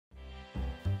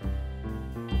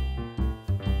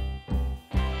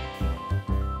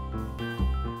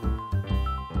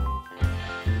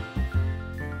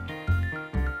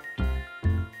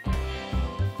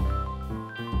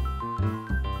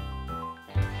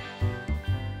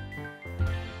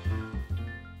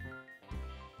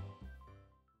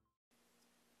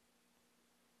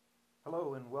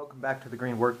Welcome back to the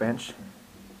Green Workbench.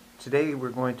 Today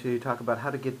we're going to talk about how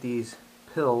to get these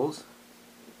pills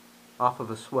off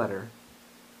of a sweater.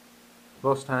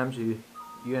 Most times you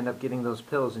end up getting those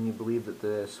pills and you believe that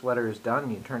the sweater is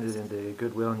done, you turn it into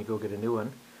Goodwill and you go get a new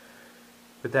one.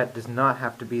 But that does not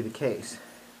have to be the case.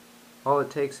 All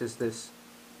it takes is this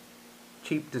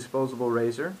cheap disposable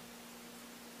razor.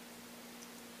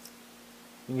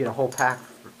 You can get a whole pack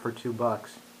for $2.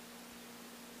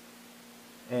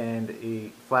 And a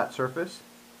flat surface,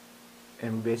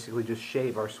 and we basically just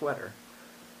shave our sweater.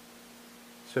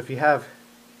 So if you have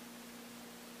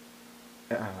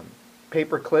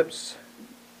paper clips,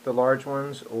 the large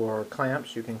ones, or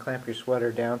clamps, you can clamp your sweater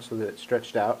down so that it's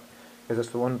stretched out, because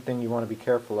that's the one thing you want to be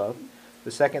careful of.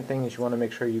 The second thing is you want to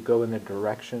make sure you go in the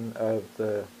direction of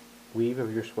the weave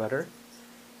of your sweater,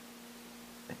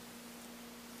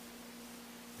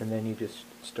 and then you just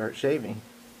start shaving.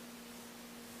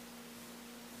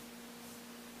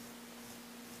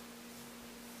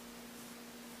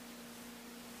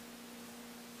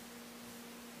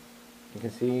 You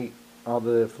can see all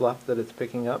the fluff that it's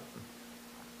picking up.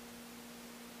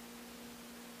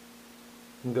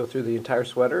 You can go through the entire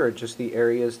sweater or just the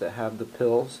areas that have the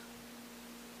pills.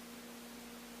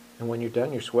 And when you're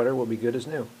done, your sweater will be good as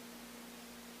new.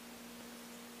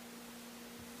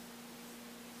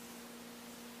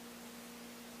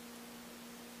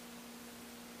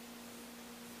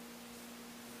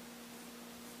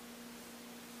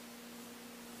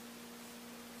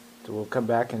 So we'll come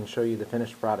back and show you the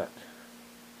finished product.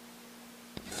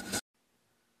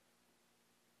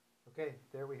 Okay,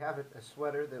 there we have it, a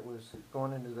sweater that was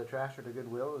going into the trash or to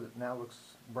Goodwill. It now looks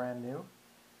brand new.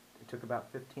 It took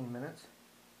about 15 minutes.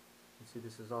 You can see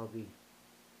this is all the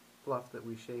fluff that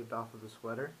we shaved off of the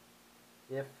sweater.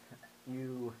 If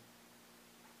you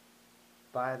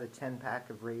buy the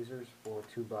 10-pack of razors for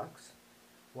 $2,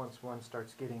 once one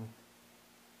starts getting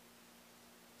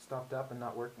stuffed up and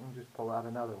not working, just pull out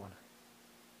another one.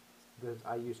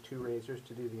 I use 2 razors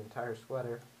to do the entire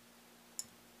sweater,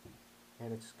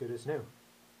 and it's good as new.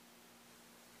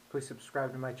 Please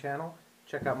subscribe to my channel,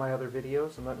 check out my other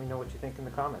videos, and let me know what you think in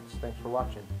the comments. Thanks for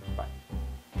watching. Bye.